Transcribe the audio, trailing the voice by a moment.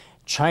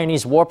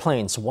Chinese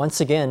warplanes once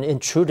again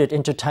intruded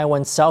into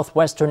Taiwan's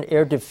southwestern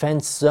air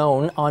defense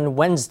zone on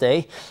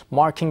Wednesday,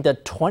 marking the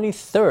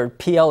 23rd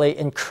PLA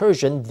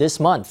incursion this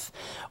month.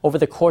 Over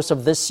the course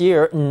of this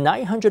year,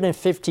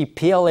 950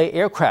 PLA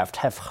aircraft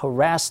have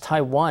harassed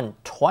Taiwan,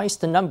 twice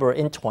the number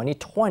in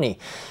 2020.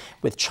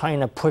 With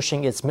China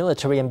pushing its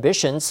military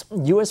ambitions,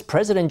 U.S.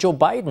 President Joe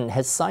Biden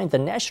has signed the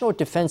National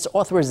Defense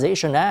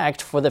Authorization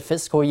Act for the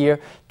fiscal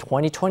year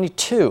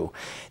 2022.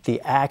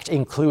 The act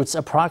includes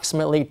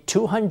approximately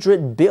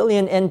 200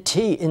 billion NT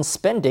in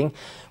spending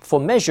for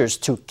measures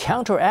to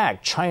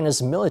counteract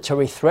China's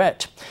military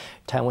threat.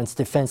 Taiwan's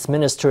defense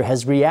minister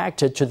has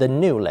reacted to the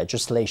new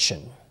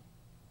legislation.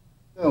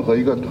 任何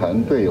一个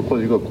团队或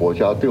者一个国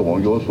家对我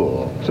们有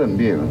所正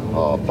面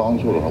帮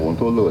助的话，我们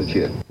都乐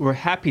见。 We're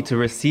happy to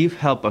receive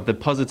help of the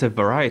positive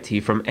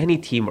variety from any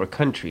team or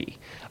country.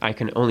 I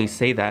can only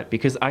say that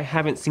because I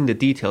haven't seen the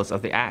details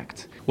of the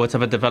act.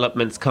 Whatever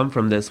developments come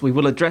from this, we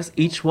will address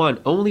each one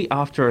only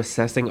after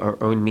assessing our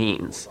own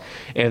means.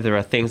 If there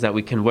are things that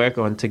we can work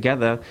on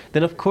together,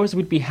 then of course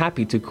we'd be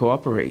happy to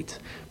cooperate.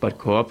 But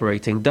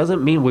cooperating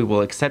doesn't mean we will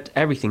accept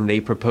everything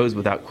they propose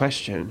without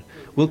question.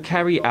 We'll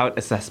carry out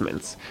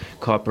assessments.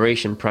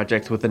 Cooperation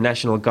projects with the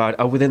National Guard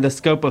are within the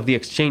scope of the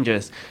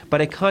exchanges,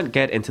 but I can't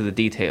get into the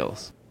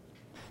details.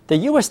 The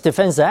U.S.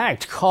 Defense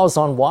Act calls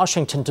on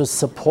Washington to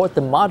support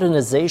the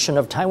modernization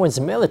of Taiwan's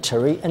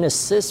military and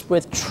assist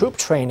with troop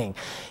training.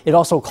 It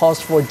also calls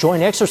for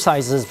joint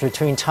exercises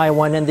between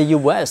Taiwan and the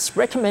U.S.,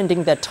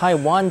 recommending that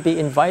Taiwan be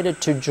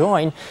invited to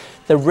join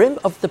the Rim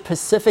of the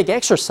Pacific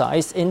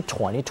exercise in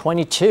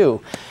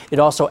 2022. It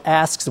also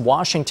asks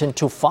Washington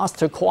to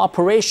foster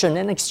cooperation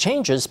and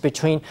exchanges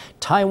between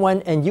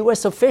Taiwan and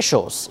U.S.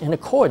 officials in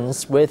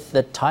accordance with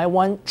the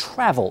Taiwan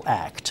Travel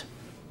Act.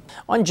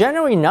 On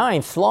January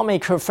 9th,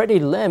 lawmaker Freddie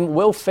Lim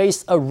will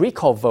face a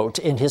recall vote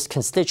in his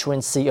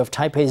constituency of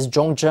Taipei's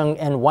Zhongzheng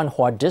and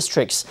Wanhua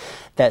districts.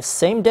 That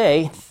same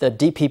day, the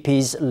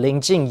DPP's Lin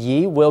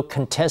Jingyi will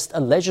contest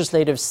a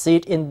legislative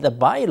seat in the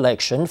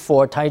by-election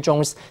for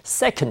Taichung's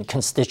second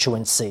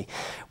constituency.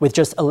 With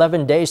just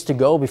 11 days to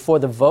go before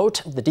the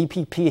vote, the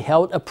DPP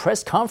held a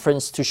press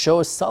conference to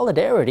show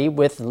solidarity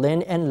with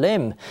Lin and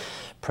Lim.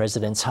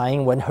 President Tsai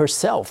Ing-wen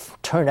herself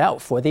turned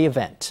out for the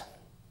event.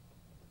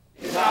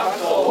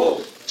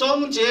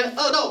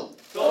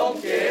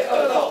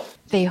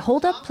 They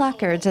hold up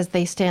placards as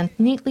they stand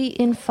neatly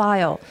in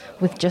file.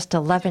 With just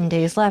 11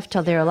 days left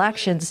till their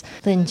elections,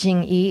 Lin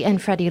Jingyi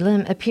and Freddie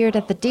Lim appeared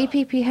at the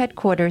DPP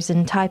headquarters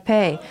in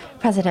Taipei.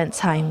 President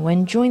Tsai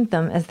Ing-wen joined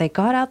them as they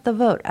got out the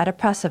vote at a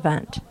press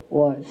event.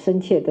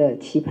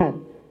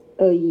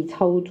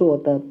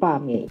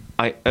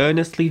 I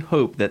earnestly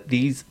hope that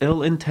these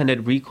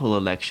ill-intended recall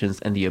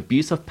elections and the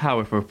abuse of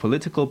power for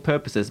political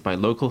purposes by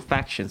local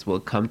factions will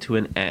come to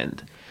an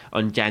end.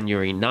 On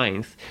January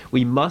 9th,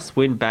 we must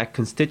win back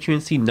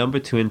constituency number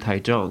 2 in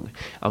Taichung,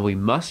 and we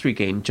must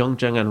regain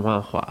Zhongzheng and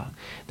Wanhua.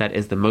 That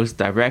is the most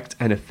direct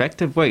and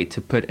effective way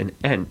to put an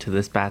end to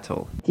this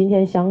battle.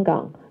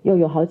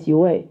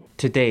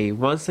 Today,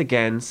 once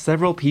again,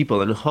 several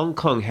people in Hong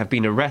Kong have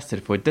been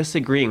arrested for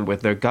disagreeing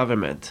with their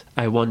government.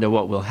 I wonder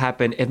what will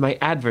happen if my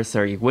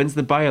adversary wins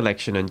the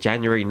by-election on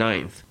January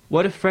 9th.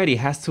 What if Freddie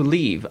has to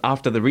leave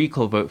after the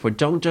recall vote for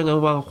Zhongzheng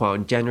and Wanhua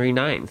on January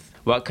 9th?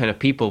 What kind of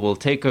people will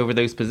take over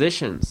those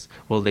positions?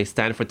 Will they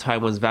stand for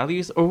Taiwan's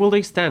values or will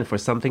they stand for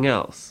something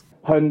else?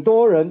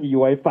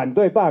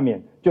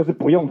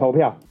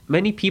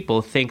 Many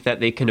people think that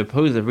they can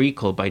oppose a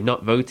recall by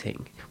not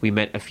voting. We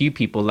met a few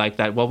people like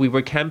that while we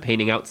were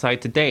campaigning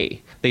outside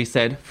today. They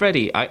said,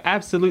 "Freddie, I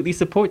absolutely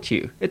support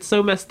you. It's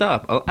so messed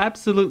up. I'll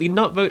absolutely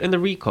not vote in the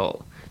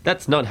recall."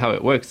 That's not how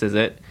it works, is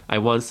it? I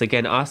once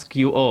again ask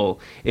you all,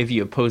 if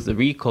you oppose the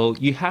recall,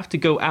 you have to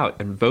go out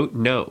and vote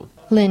no.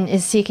 Lin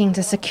is seeking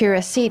to secure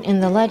a seat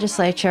in the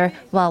legislature,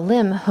 while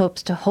Lim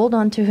hopes to hold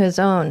on to his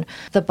own.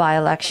 The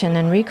by-election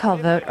and recall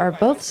vote are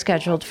both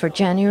scheduled for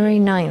January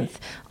 9th.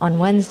 On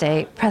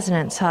Wednesday,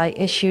 President Tsai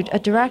issued a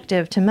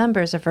directive to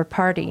members of her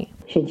party.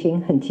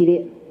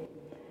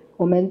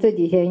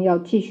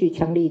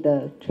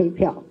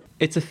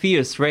 It's a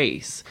fierce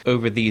race.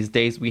 Over these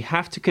days, we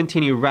have to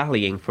continue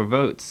rallying for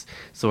votes.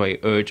 So I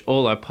urge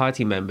all our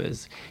party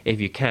members, if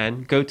you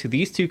can, go to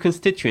these 2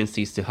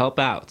 constituencies to help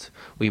out.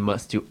 We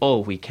must do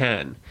all we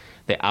can.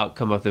 The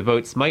outcome of the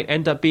votes might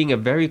end up being a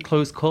very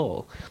close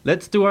call.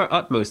 Let's do our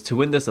utmost to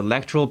win this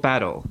electoral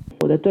battle.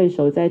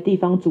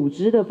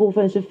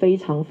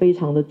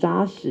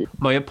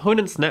 My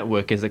opponent's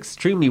network is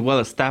extremely well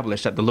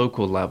established at the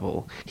local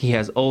level. He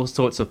has all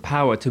sorts of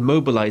power to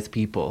mobilize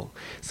people.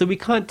 So we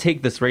can't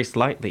take this race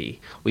lightly.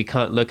 We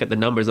can't look at the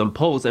numbers on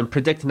polls and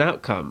predict an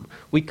outcome.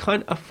 We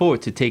can't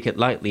afford to take it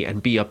lightly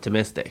and be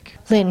optimistic.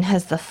 Lin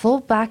has the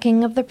full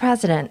backing of the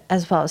president,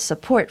 as well as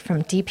support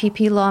from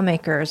DPP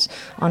lawmakers.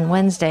 On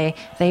Wednesday,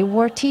 they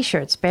wore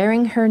T-shirts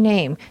bearing her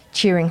name,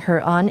 cheering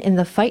her on in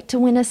the fight to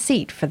win a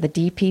seat for the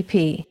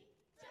DPP.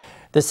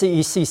 The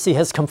CECC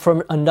has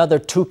confirmed another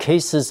 2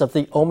 cases of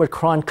the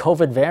Omicron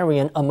COVID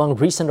variant among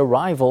recent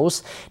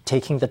arrivals,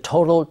 taking the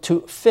total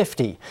to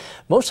 50.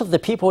 Most of the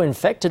people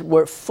infected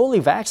were fully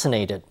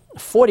vaccinated.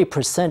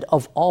 40%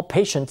 of all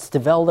patients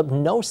developed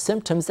no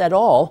symptoms at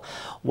all,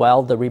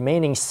 while the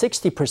remaining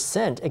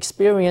 60%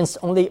 experienced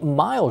only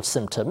mild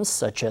symptoms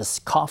such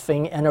as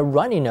coughing and a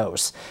runny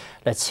nose.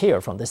 Let's hear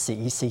from the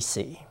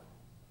CECC.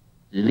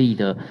 10例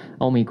的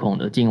Omicron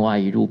的境外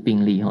移入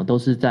病例都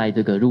是在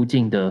这个入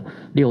境的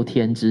6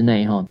天之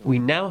内 We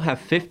now have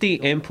 50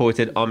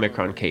 imported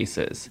Omicron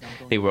cases.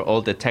 They were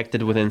all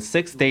detected within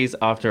 6 days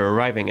after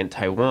arriving in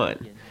Taiwan.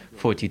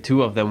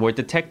 42 of them were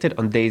detected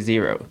on day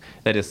 0.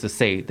 That is to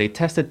say, they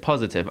tested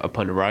positive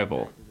upon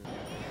arrival.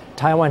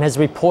 Taiwan has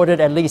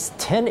reported at least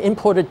 10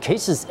 imported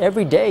cases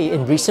every day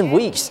in recent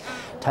weeks.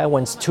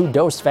 Taiwan's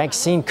 2-dose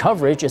vaccine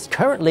coverage is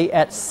currently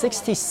at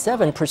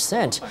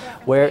 67%,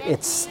 where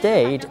it's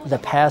stayed the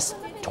past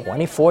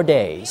 24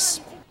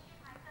 days.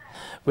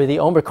 With the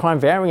Omicron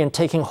variant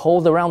taking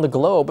hold around the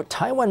globe,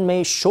 Taiwan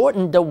may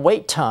shorten the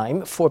wait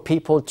time for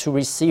people to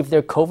receive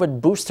their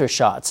COVID booster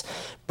shots.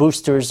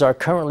 Boosters are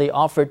currently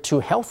offered to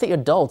healthy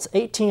adults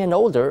 18 and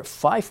older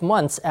 5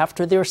 months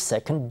after their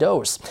second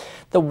dose.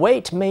 The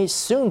wait may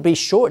soon be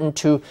shortened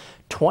to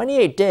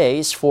 28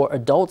 days for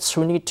adults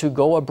who need to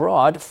go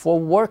abroad for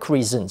work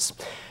reasons.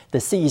 The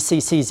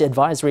CECC's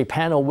advisory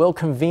panel will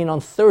convene on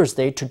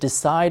Thursday to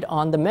decide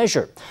on the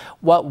measure.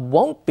 What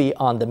won't be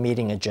on the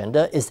meeting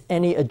agenda is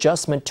any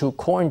adjustment to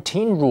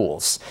quarantine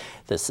rules.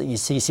 The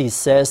CECC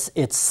says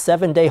its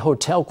 7-day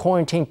hotel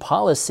quarantine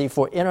policy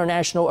for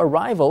international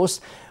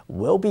arrivals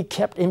will be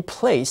kept in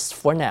place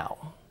for now.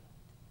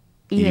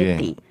 1月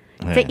底，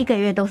这1个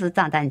月都是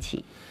炸弹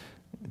期。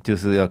就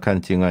是要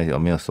看境外有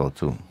没有守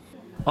住。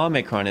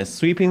 Omicron is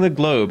sweeping the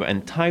globe,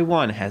 and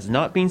Taiwan has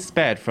not been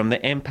spared from the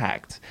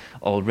impact.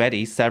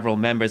 Already, several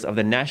members of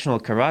the national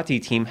karate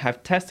team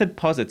have tested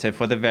positive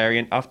for the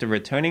variant after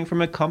returning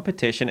from a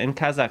competition in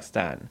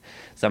Kazakhstan.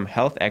 Some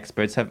health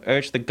experts have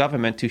urged the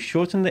government to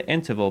shorten the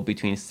interval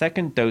between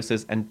second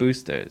doses and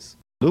boosters.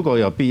 如果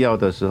有必要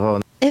的时候，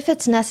 If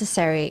it's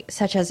necessary,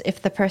 such as if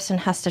the person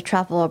has to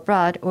travel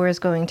abroad or is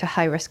going to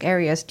high-risk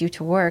areas due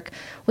to work,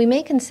 we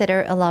may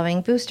consider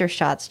allowing booster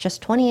shots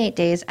just 28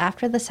 days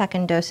after the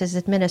second dose is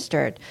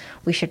administered.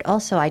 We should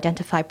also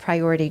identify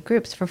priority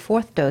groups for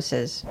 4th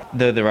doses.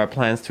 Though there are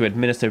plans to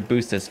administer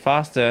boosters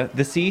faster,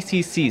 the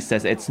CECC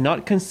says it's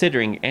not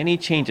considering any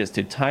changes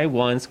to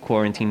Taiwan's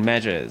quarantine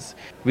measures.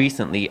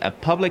 Recently, a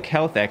public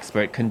health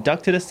expert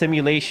conducted a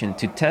simulation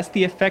to test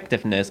the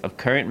effectiveness of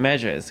current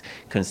measures,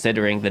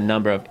 considering the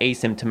number of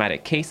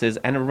asymptomatic cases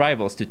and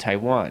arrivals to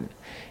Taiwan.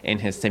 In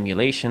his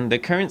simulation, the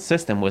current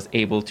system was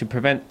able to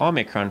prevent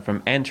Omicron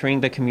from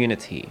entering the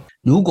community.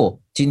 如果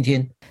今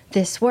天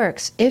This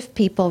works if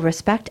people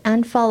respect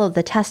and follow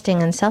the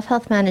testing and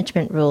self-health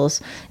management rules.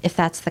 If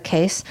that's the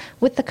case,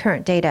 with the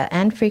current data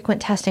and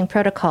frequent testing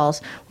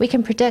protocols, we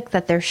can predict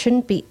that there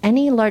shouldn't be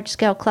any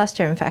large-scale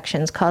cluster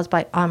infections caused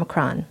by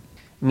Omicron.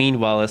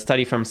 Meanwhile, a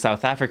study from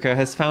South Africa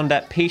has found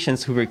that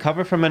patients who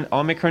recover from an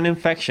Omicron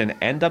infection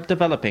end up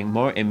developing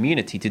more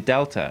immunity to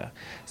Delta.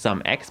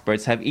 Some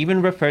experts have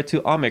even referred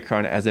to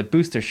Omicron as a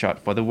booster shot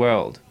for the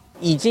world.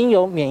 已经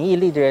有免疫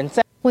力的人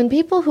在 When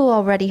people who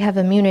already have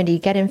immunity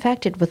get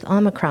infected with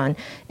Omicron,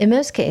 in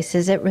most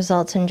cases it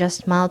results in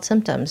just mild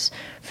symptoms.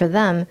 For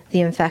them, the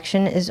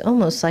infection is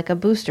almost like a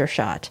booster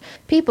shot.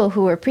 People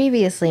who were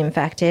previously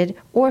infected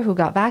or who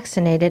got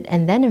vaccinated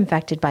and then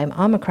infected by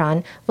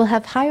Omicron will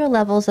have higher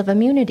levels of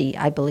immunity,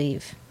 I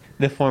believe.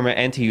 The former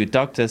NTU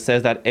doctor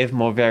says that if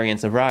more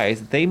variants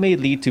arise, they may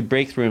lead to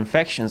breakthrough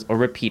infections or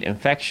repeat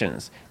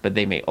infections, but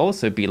they may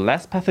also be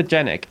less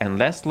pathogenic and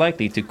less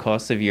likely to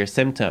cause severe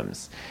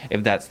symptoms.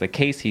 If that's the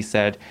case, he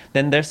said,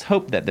 then there's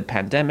hope that the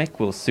pandemic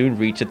will soon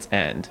reach its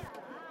end.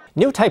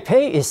 New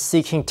Taipei is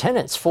seeking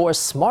tenants for a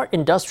smart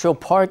industrial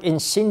park in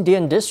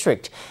Xindian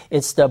District.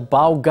 It's the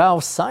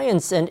Baogao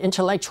Science and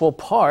Intellectual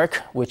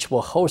Park, which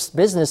will host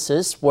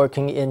businesses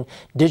working in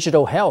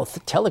digital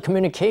health,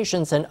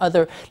 telecommunications, and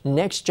other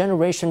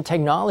next-generation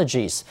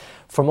technologies.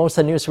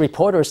 Formosa News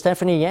reporter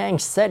Stephanie Yang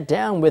sat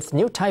down with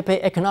New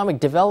Taipei Economic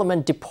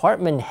Development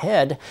Department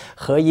head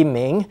He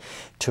Yiming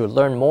to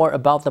learn more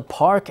about the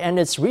park and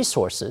its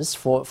resources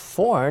for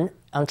foreign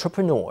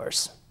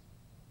entrepreneurs.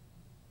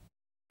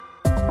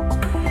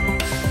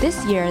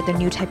 This year, the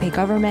New Taipei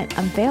government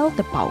unveiled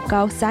the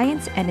Baogao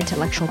Science and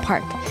Intellectual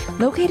Park.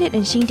 Located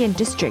in Xindian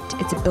District,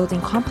 it's a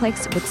building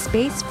complex with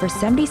space for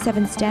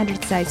 77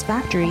 standard-sized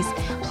factories,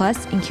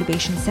 plus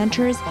incubation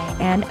centers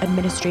and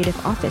administrative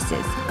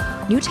offices.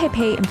 New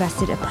Taipei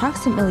invested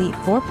approximately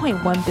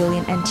 4.1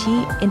 billion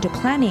NT into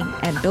planning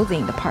and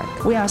building the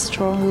park. We are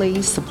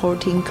strongly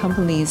supporting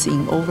companies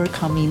in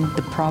overcoming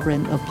the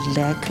problem of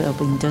lack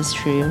of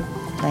industrial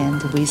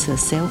land with a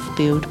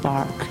self-built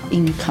park.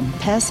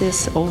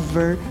 Encompasses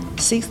over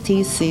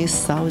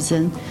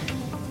 66,000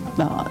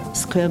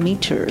 square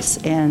meters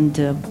and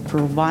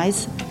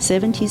provides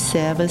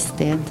 77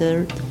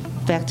 standard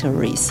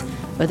factories,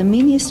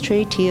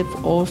 administrative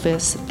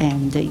office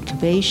and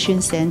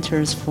incubation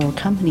centers for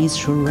companies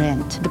to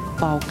rent. The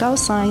Baogao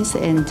Science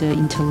and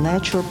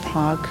Intellectual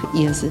Park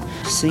is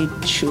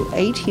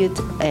situated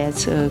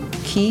at a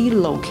key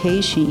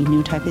location in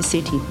New Taipei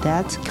City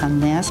that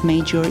connects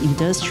major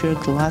industrial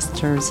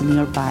clusters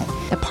nearby.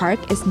 The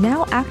park is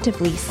now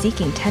actively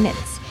seeking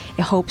tenants.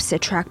 It hopes to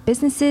attract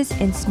businesses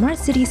in smart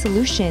city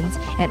solutions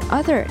and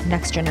other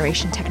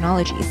next-generation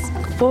technologies.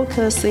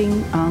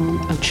 Focusing on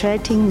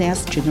attracting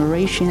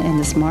next-generation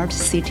and smart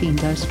city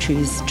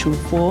industries to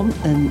form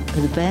an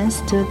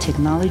advanced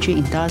technology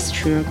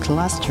industrial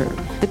cluster.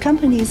 The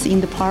companies in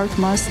the park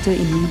must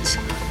emit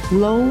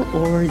low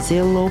or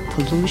zero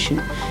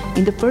pollution.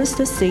 In the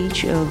first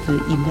stage of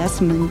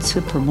investment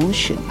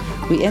promotion,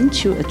 we aim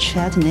to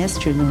attract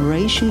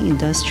next-generation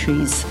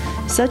industries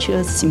such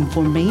as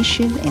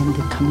information and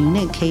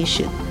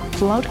communication,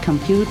 cloud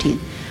computing,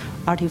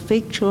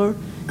 artificial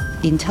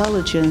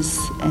intelligence,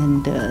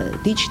 and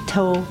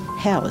digital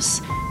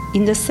health.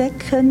 In the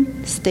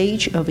second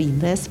stage of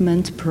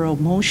investment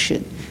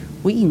promotion,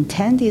 we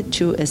intended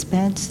to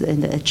expand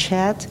and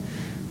attract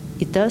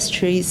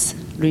industries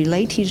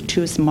related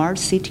to smart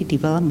city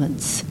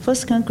developments.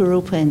 Foxconn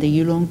Group and the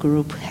Yulong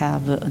Group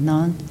have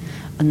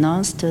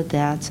announced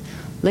that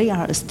they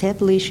are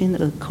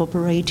establishing a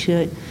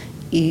cooperative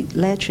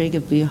electric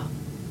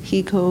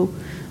vehicle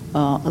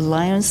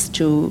alliance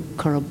to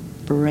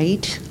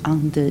collaborate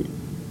on the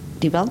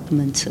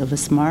development of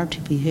smart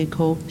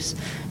vehicles,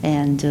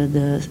 and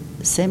the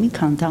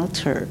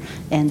Semiconductor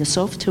and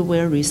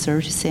Software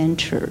Research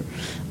Center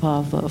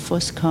of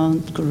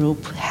Foxconn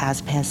Group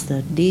has passed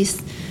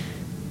this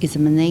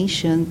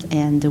examination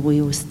and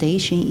will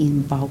station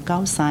in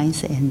Baogao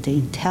Science and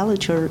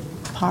Intellectual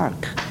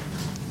Park.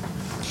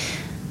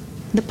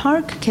 The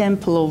park can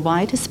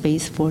provide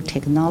space for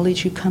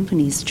technology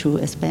companies to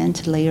expand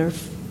their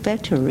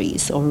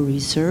factories or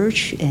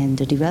research and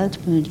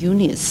development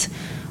units,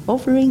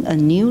 offering a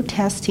new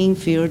testing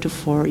field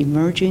for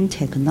emerging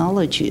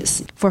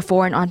technologies. For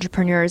foreign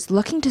entrepreneurs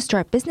looking to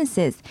start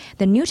businesses,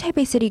 the New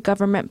Taipei City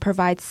government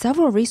provides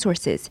several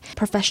resources.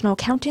 Professional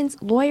accountants,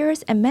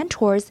 lawyers, and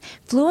mentors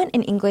fluent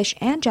in English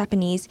and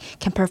Japanese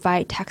can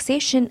provide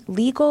taxation,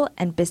 legal,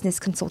 and business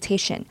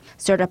consultation.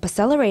 Startup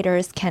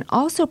accelerators can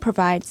also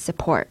provide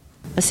support.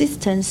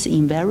 Assistance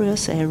in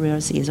various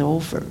areas is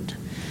offered,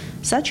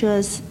 such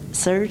as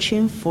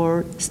searching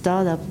for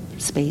startup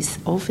space,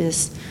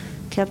 office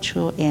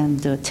capture,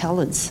 and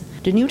talents.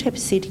 The New Taipei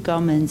City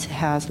government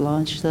has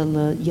launched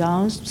the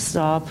Young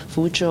Stop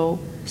Fuzhou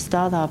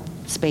Startup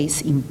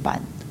Space in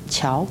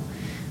Banqiao,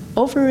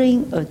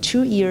 offering a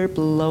 2-year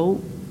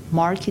below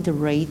market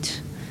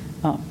rate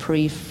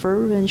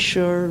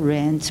preferential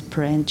rent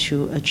plan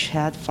to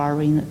attract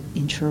foreign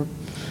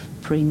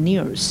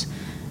entrepreneurs.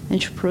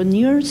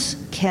 Entrepreneurs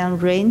can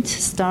rent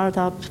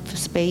startup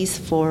space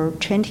for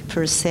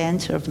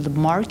 20% of the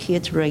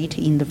market rate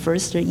in the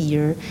first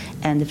year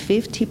and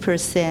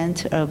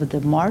 50% of the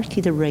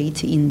market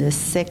rate in the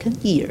second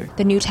year.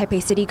 The New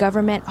Taipei City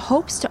government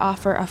hopes to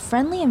offer a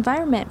friendly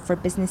environment for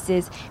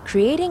businesses,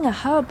 creating a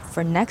hub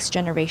for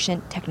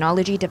next-generation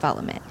technology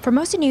development. For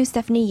Mosa News,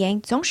 Stephanie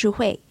Yang, Zhong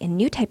Shuhui in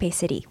New Taipei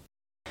City.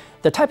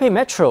 The Taipei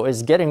Metro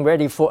is getting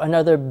ready for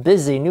another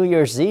busy New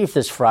Year's Eve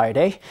this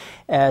Friday.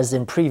 As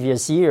in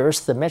previous years,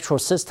 the metro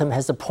system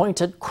has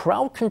appointed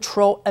crowd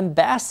control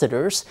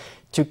ambassadors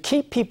to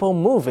keep people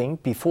moving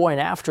before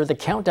and after the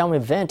countdown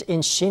event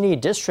in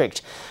Xinyi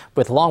District.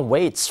 With long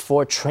waits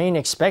for a train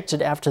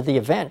expected after the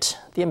event,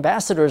 the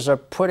ambassadors are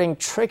putting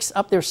tricks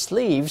up their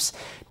sleeves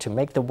to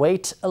make the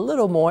wait a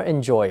little more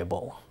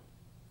enjoyable.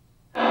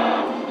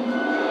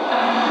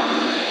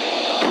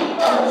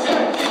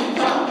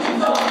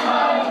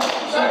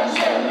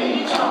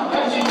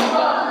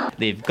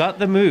 They've got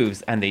the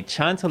moves and they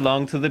chant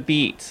along to the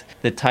beat.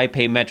 The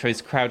Taipei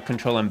Metro's crowd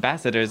control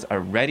ambassadors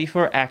are ready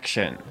for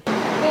action.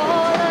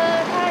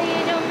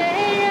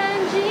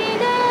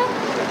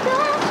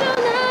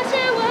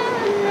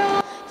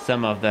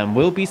 Some of them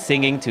will be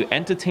singing to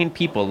entertain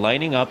people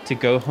lining up to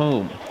go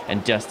home.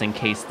 And just in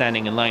case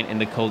standing in line in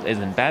the cold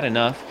isn't bad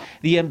enough,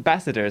 the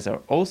ambassadors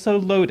are also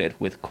loaded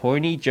with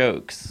corny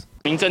jokes.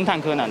 Do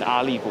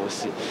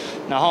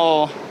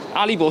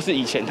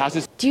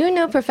you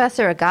know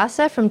Professor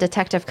Agasa from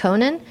Detective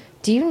Conan?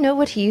 Do you know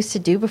what he used to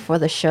do before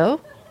the show?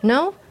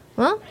 No?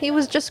 Well, he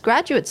was just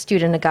graduate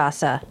student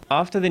Agasa.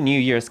 After the New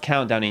Year's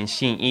countdown in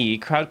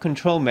Xinyi, crowd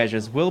control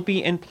measures will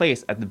be in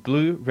place at the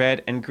blue,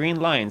 red, and green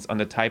lines on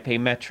the Taipei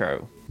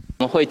Metro.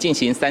 There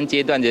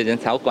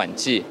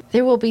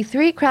will be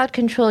 3 crowd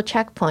control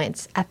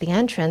checkpoints at the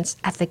entrance,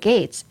 at the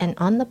gates, and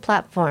on the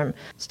platform.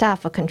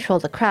 Staff will control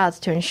the crowds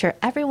to ensure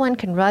everyone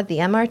can ride the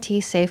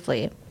MRT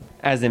safely.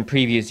 As in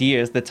previous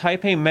years, the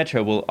Taipei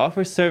Metro will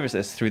offer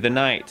services through the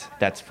night.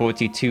 That's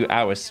 42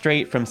 hours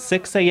straight from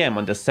 6 a.m.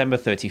 on December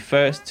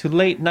 31st to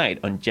late night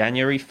on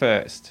January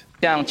 1st.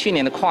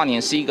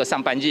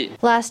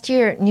 Last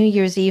year, New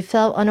Year's Eve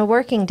fell on a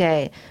working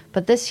day,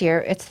 but this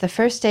year it's the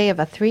first day of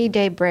a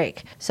 3-day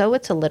break, so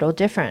it's a little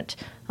different.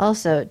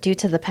 Also, due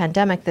to the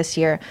pandemic this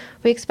year,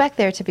 we expect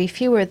there to be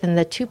fewer than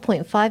the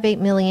 2.58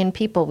 million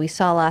people we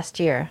saw last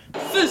year.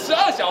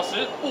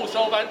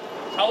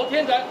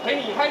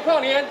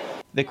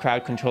 The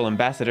crowd control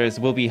ambassadors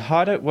will be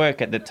hard at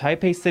work at the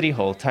Taipei City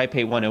Hall,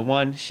 Taipei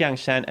 101,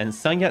 Xiangshan, and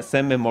Sun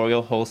Yat-sen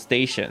Memorial Hall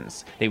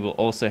stations. They will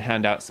also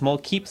hand out small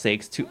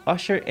keepsakes to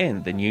usher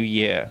in the new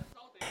year.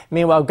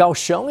 Meanwhile,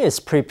 Kaohsiung is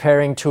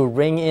preparing to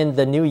ring in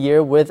the new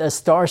year with a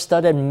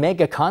star-studded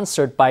mega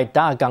concert by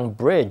Dagang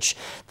Bridge.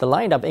 The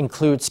lineup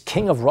includes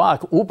King of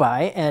Rock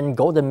Ubai and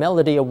Golden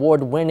Melody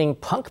Award-winning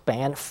punk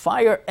band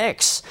Fire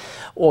X.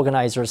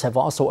 Organizers have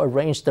also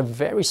arranged a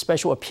very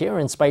special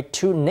appearance by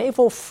 2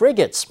 naval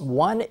frigates.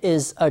 One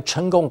is a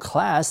Chengong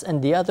class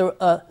and the other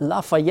a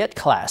Lafayette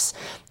class.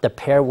 The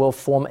pair will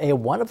form a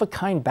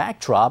one-of-a-kind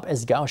backdrop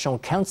as Kaohsiung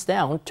counts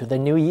down to the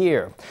new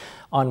year.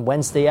 On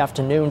Wednesday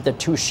afternoon, the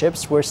 2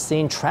 ships were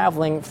seen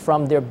traveling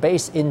from their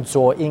base in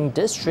Zuoying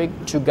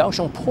district to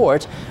Kaohsiung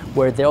port,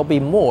 where they'll be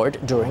moored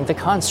during the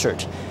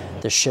concert.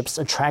 The ships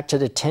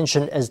attracted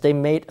attention as they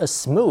made a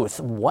smooth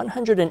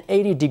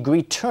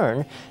 180-degree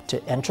turn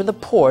to enter the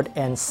port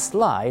and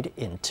slide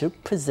into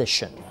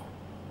position.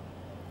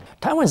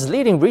 Taiwan's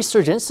leading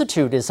research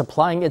institute is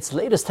applying its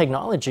latest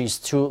technologies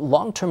to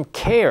long-term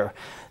care.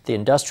 The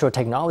Industrial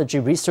Technology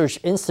Research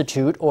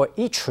Institute, or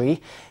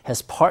ITRI,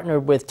 has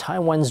partnered with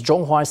Taiwan's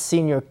Zhonghua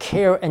Senior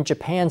Care and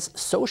Japan's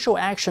Social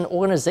Action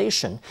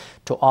Organization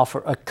to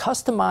offer a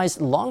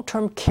customized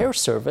long-term care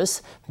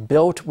service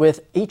built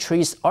with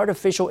ITRI's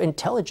artificial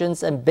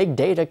intelligence and big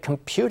data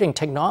computing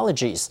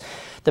technologies.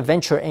 The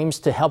venture aims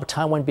to help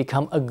Taiwan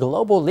become a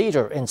global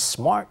leader in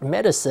smart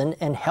medicine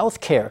and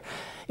healthcare.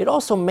 It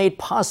also made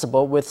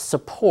possible with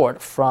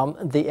support from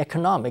the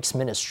Economics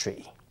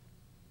Ministry.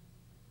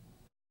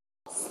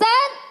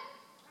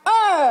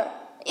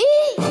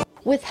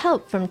 With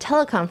help from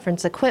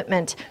teleconference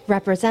equipment,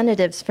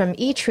 representatives from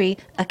ITRI,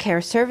 a care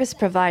service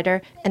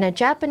provider, and a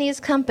Japanese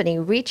company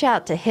reach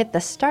out to hit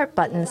the start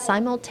button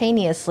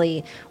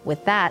simultaneously.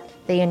 With that,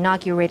 they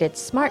inaugurated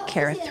Smart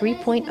Care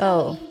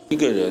 3.0.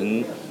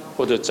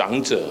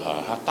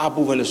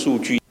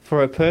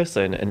 For a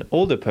person, an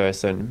older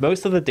person,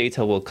 most of the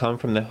data will come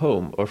from the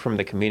home or from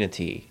the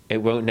community.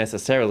 It won't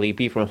necessarily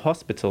be from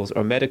hospitals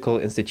or medical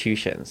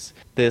institutions.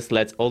 This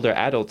lets older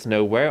adults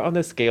know where on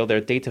the scale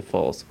their data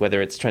falls,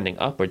 whether it's trending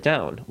up or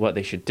down, what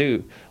they should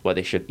do, what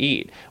they should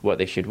eat, what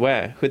they should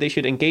wear, who they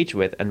should engage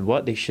with, and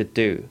what they should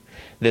do.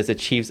 This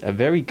achieves a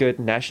very good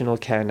national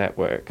care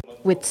network.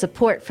 With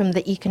support from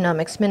the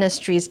Economics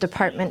Ministry's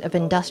Department of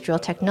Industrial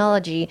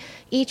Technology,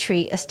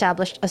 ITRI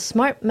established a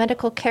Smart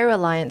Medical Care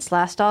Alliance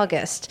last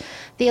August.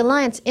 The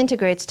alliance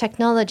integrates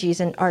technologies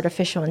in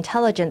artificial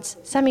intelligence,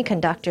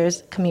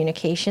 semiconductors,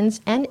 communications,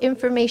 and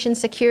information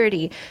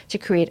security to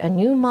create a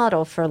new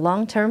model for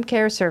long-term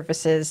care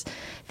services.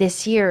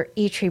 This year,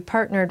 ITRI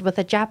partnered with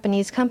a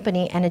Japanese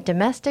company and a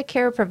domestic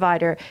care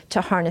provider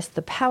to harness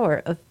the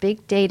power of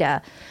big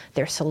data.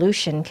 Their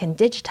solution can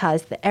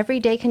digitize the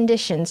everyday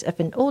conditions of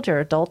an older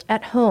adult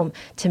at home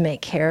to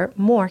make care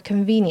more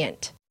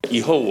convenient.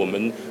 In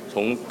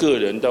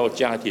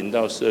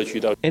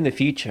the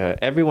future,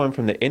 everyone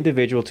from the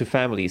individual to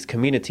families,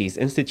 communities,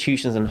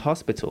 institutions, and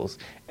hospitals,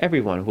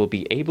 everyone will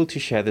be able to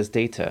share this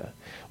data.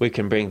 We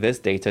can bring this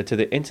data to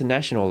the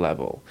international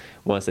level.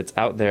 Once it's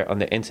out there on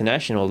the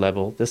international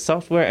level, the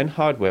software and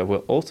hardware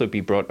will also be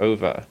brought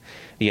over.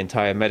 The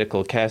entire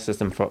medical care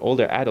system for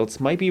older adults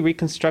might be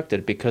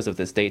reconstructed because of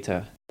this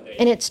data.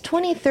 In its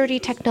 2030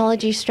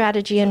 technology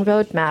strategy and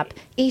roadmap,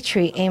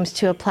 ITRI aims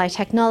to apply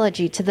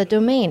technology to the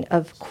domain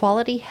of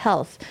quality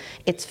health.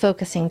 It's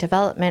focusing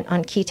development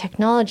on key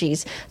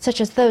technologies, such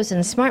as those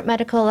in smart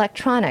medical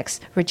electronics,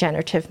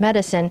 regenerative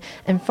medicine,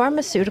 and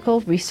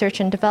pharmaceutical research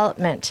and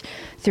development.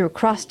 Through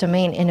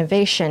cross-domain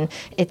innovation,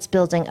 it's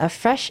building a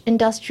fresh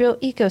industrial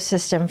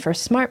ecosystem for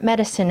smart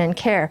medicine and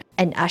care,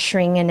 and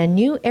ushering in a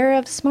new era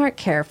of smart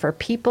care for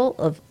people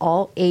of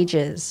all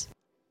ages.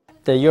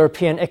 The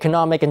European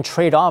Economic and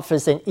Trade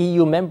Office and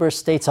EU member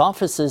states'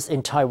 offices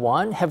in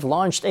Taiwan have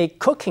launched a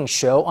cooking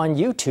show on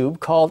YouTube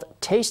called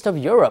Taste of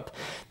Europe.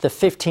 The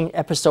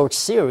 15-episode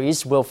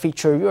series will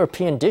feature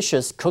European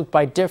dishes cooked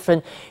by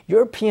different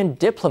European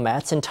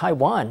diplomats in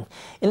Taiwan.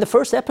 In the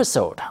first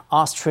episode,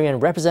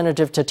 Austrian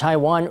representative to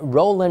Taiwan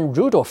Roland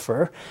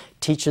Rudolpher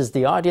teaches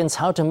the audience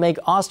how to make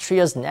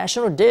Austria's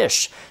national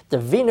dish, the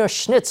Wiener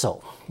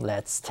Schnitzel.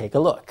 Let's take a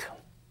look.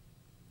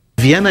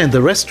 Vienna in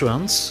the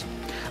restaurants,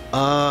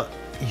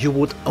 you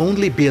would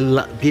only be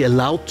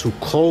allowed to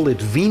call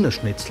it Wiener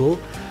Schnitzel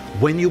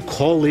when you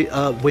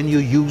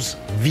use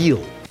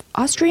veal.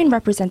 Austrian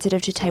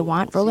representative to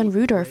Taiwan, Roland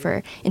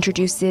Rudolpher,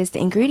 introduces the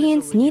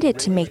ingredients needed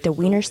to make the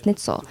Wiener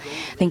Schnitzel.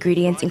 The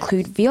ingredients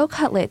include veal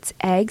cutlets,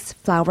 eggs,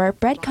 flour,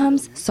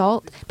 breadcrumbs,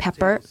 salt,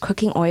 pepper,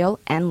 cooking oil,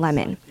 and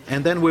lemon.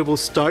 And then we will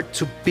start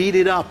to beat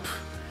it up,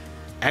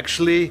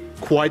 actually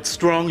quite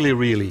strongly,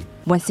 really.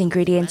 Once the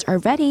ingredients are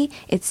ready,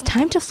 it's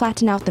time to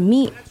flatten out the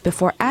meat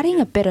before adding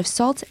a bit of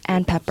salt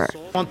and pepper. I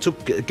want to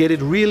get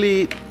it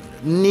really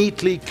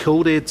neatly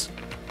coated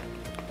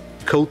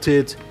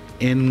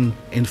in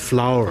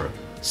flour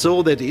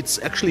so that it's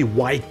actually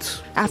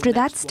white. After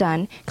that's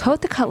done,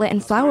 coat the cutlet in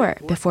flour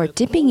before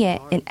dipping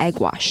it in egg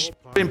wash.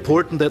 Very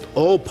important that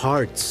all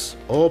parts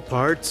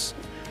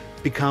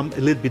become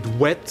a little bit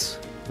wet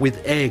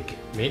with egg.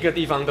 每一个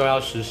地方都要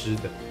湿湿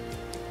的。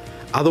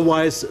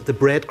 Otherwise, the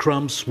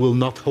breadcrumbs will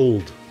not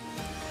hold.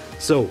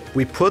 So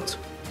we put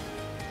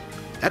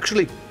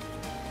actually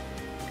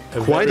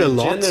quite a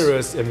lot,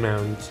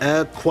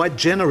 quite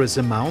generous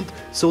amount,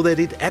 so that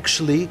it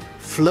actually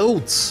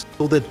floats,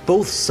 so that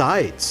both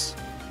sides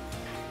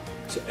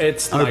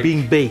are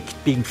being baked,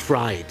 being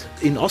fried.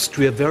 In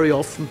Austria, very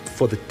often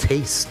for the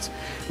taste,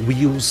 we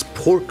use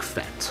pork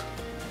fat.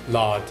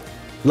 Lard.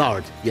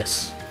 Lard,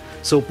 yes.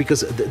 So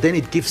because then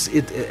it gives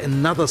it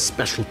another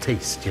special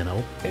taste, you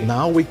know. Okay.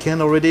 Now we can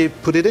already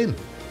put it in.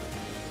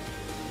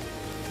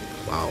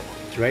 Wow.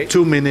 Right.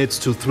 2 minutes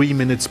to 3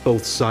 minutes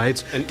both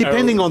sides, and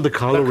depending on the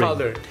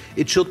coloring.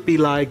 It should be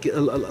like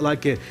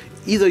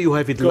either you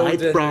have it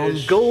light brown,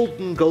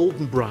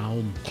 golden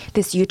brown.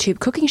 This YouTube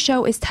cooking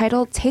show is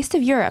titled Taste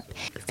of Europe.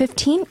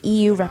 15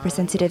 EU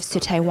representatives to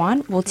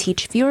Taiwan will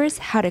teach viewers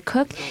how to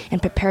cook and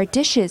prepare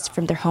dishes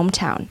from their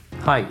hometown.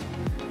 Hi.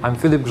 I'm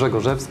Filip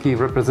Grzegorzewski,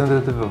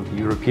 representative of the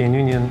European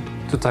Union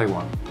to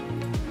Taiwan.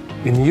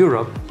 In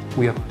Europe,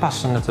 we are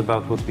passionate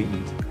about what we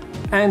eat,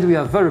 and we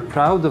are very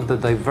proud of the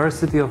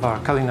diversity of our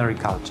culinary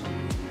culture.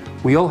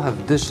 We all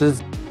have dishes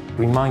that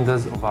remind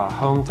us of our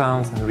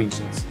hometowns and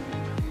regions.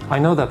 I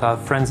know that our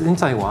friends in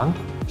Taiwan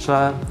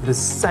share the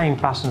same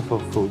passion for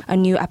food. A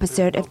new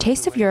episode of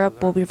Taste of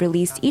Europe will be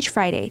released each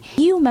Friday.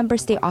 EU member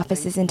state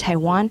offices in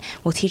Taiwan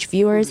will teach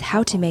viewers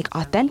how to make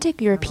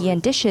authentic European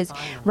dishes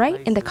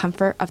right in the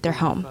comfort of their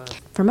home.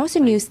 For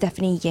Mosa News,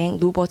 Stephanie Yang,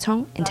 Lu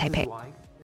Botong in Taipei.